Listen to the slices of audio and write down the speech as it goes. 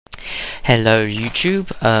Hello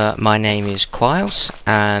YouTube, my name is Quiles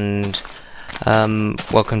and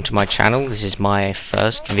welcome to my channel. This is my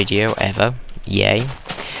first video ever, yay.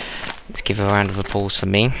 Let's give a round of applause for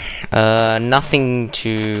me. Nothing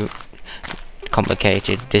too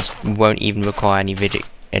complicated, this won't even require any video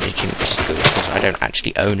editing, which is good because I don't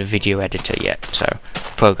actually own a video editor yet, so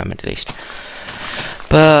program at least.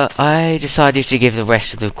 But I decided to give the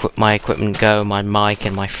rest of my equipment a go, my mic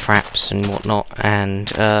and my fraps and whatnot, and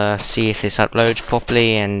see if this uploads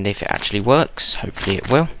properly and if it actually works. Hopefully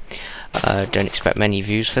it will. Don't expect many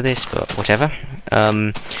views for this, but whatever.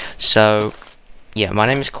 So yeah, my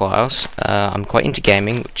name is Quiles. I'm quite into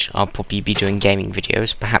gaming, which I'll probably be doing gaming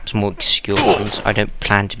videos, perhaps more obscure ones. I don't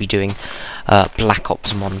plan to be doing Black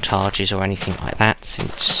Ops montages or anything like that,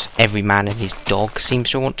 since every man and his dog seems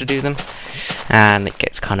to want to do them, and it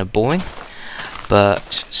gets kind of boring.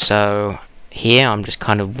 But so here I'm just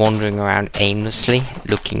kind of wandering around aimlessly,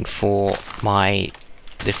 looking for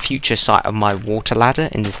the future site of my water ladder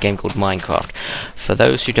in this game called Minecraft. For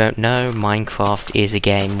those who don't know, Minecraft is a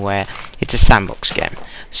game where it's a sandbox game.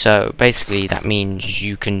 So basically that means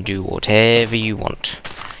you can do whatever you want.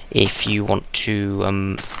 If you want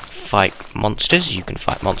to fight monsters, you can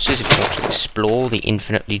fight monsters. If you want to explore the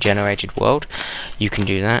infinitely generated world, you can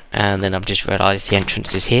do that. And then I've just realised the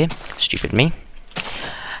entrance is here. Stupid me.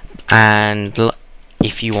 And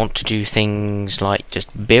if you want to do things like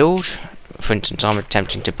just build, for instance, I'm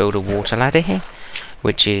attempting to build a water ladder here,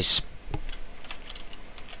 which is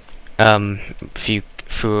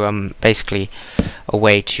basically a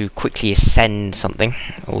way to quickly ascend something,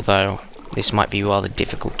 although this might be rather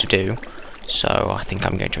difficult to do, so I think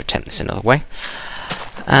I'm going to attempt this another way.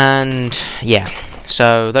 And yeah,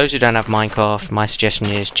 so those who don't have Minecraft, my suggestion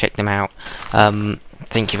is check them out.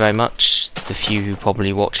 Thank you very much, the few who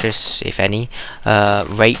probably watch this, if any.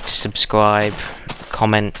 Rate, subscribe,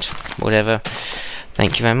 comment, whatever.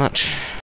 Thank you very much.